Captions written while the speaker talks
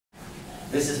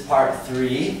This is part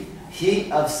 3,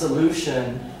 heat of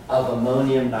solution of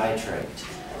ammonium nitrate.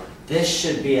 This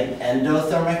should be an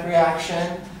endothermic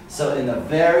reaction, so in the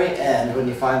very end, when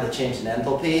you find the change in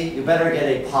enthalpy, you better get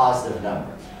a positive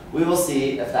number. We will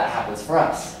see if that happens for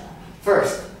us.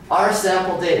 First, our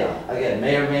sample data, again,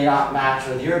 may or may not match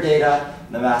with your data.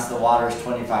 The mass of the water is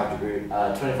 25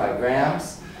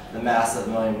 grams. The mass of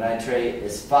ammonium nitrate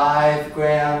is 5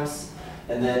 grams.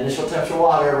 And the initial temperature of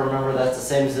water, remember that's the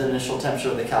same as the initial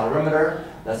temperature of the calorimeter,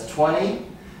 that's 20.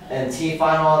 And T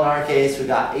final in our case, we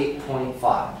got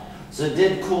 8.5. So it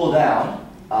did cool down,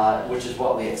 which is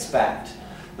what we expect.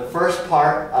 The first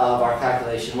part of our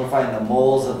calculation, we're finding the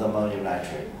moles of the ammonium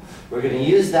nitrate. We're going to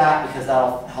use that because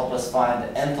that'll help us find the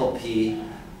enthalpy,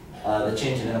 the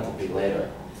change in enthalpy later.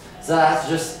 So that's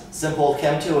just simple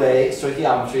Chem 2A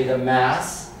stoichiometry, the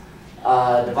mass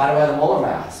divided by the molar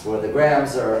mass, where the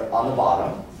grams are on the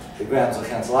bottom. The grams will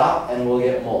cancel out, and we'll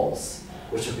get moles,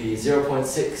 which will be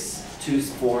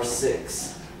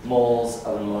 0.6246 moles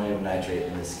of ammonium nitrate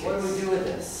in this case. What do we do with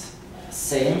this?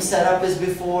 Same setup as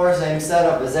before, same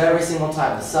setup as every single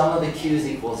time. The sum of the Q's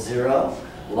equals 0,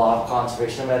 law of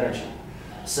conservation of energy.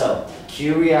 So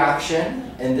Q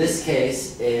reaction, in this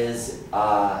case, is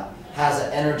has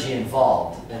an energy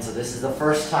involved. And so this is the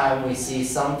first time we see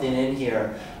something in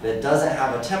here that doesn't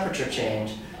have a temperature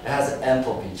change, it has an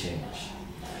enthalpy change.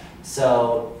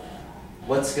 So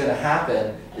what's going to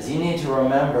happen is you need to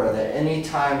remember that any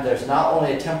time there's not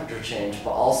only a temperature change,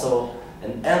 but also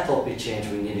an enthalpy change,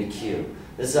 we need a Q.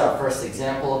 This is our first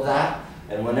example of that.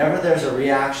 And whenever there's a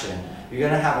reaction, you're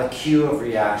going to have a Q of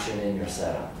reaction in your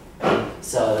setup.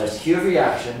 So there's Q of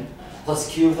reaction plus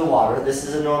Q of the water. This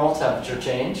is a normal temperature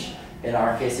change. In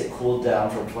our case, it cooled down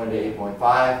from 20 to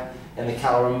 8.5, and the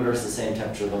calorimeter is the same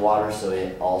temperature of the water, so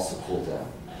it also cooled down.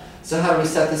 So how do we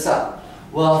set this up?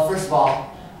 Well, first of all,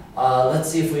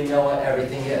 let's see if we know what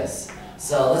everything is.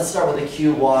 So let's start with the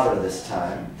Q water this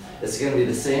time. It's going to be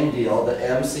the same deal, the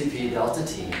MCP delta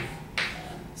T.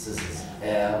 So this is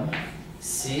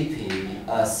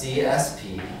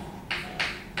CSP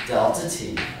delta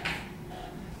T.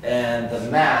 And the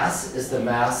mass is the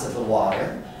mass of the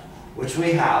water, which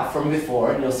we have from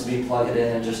before, and you'll see me plug it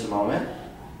in just a moment.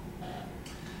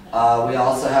 We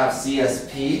also have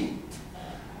CSP.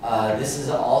 This is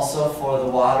also for the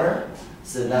water,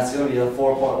 so that's going to be the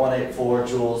 4.184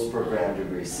 joules per gram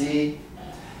degree C.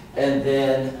 And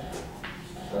then,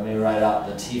 let me write out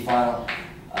the T final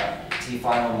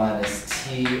minus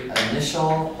T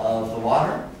initial of the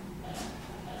water.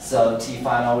 So T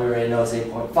final we already know is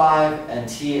 8.5, and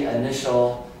T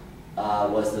initial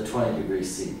was the 20 degrees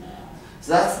C.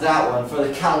 So that's that one. For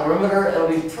the calorimeter, it'll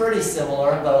be pretty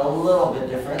similar, but a little bit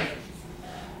different.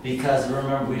 Because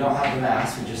remember, we don't have the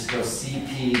mass, we just go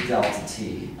CP delta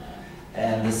T.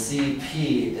 And the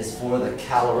CP is for the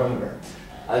calorimeter.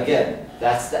 Again,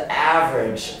 that's the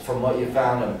average from what you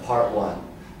found in part 1.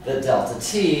 The delta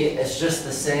T is just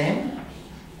the same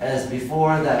as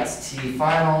before, that's T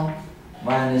final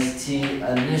minus T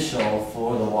initial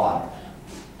for the water.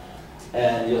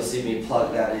 And you'll see me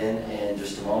plug that in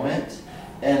just a moment.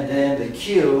 And then the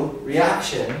Q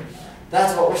reaction,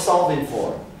 that's what we're solving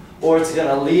for. Or it's going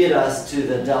to lead us to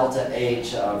the delta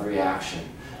H of reaction.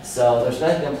 So there's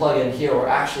nothing to plug in here, we're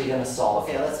actually going to solve.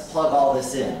 Okay, let's plug all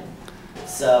this in.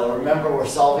 So remember, we're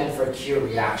solving for Q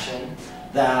reaction.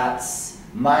 That's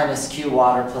minus Q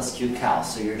water plus Q cal.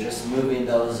 So you're just moving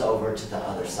those over to the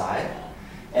other side.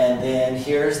 And then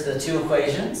here's the two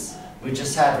equations we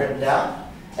just had written down.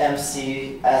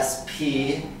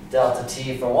 MCSP delta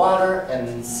T for water and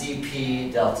then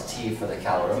CP delta T for the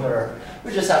calorimeter.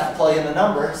 We just have to plug in the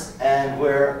numbers and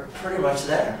we're pretty much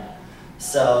there.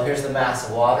 So here's the mass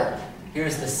of water.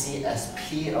 Here's the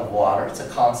CSP of water. It's a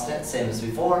constant, same as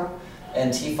before.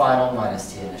 And T final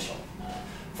minus T initial.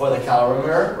 For the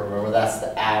calorimeter, remember that's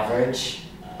the average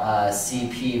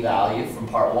CP value from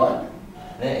part 1.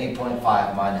 Then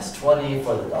 8.5 minus 20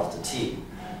 for the delta T.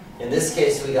 In this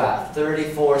case, we got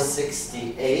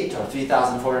 3468 or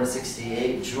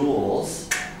 3,468 joules.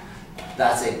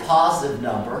 That's a positive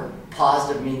number.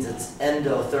 Positive means it's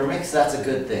endothermic, so that's a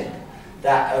good thing.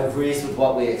 That agrees with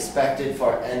what we expected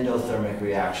for endothermic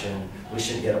reaction. We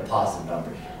should get a positive number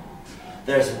here.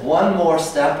 There's one more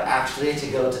step actually to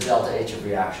go to delta H of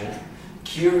reaction.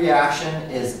 Q reaction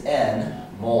is N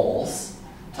moles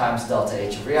times delta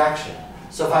H of reaction.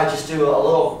 So if I just do a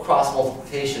little cross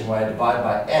multiplication where I divide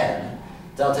by N,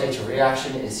 delta H of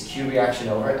reaction is Q reaction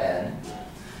over N.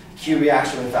 Q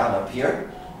reaction we found up here.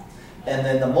 And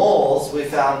then the moles we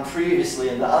found previously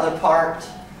in the other part,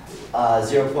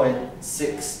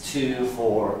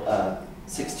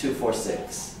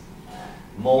 0.6246.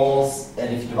 moles,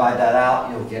 and if you divide that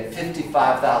out, you'll get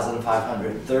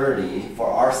 55,530 for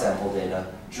our sample data,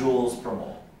 joules per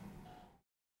mole.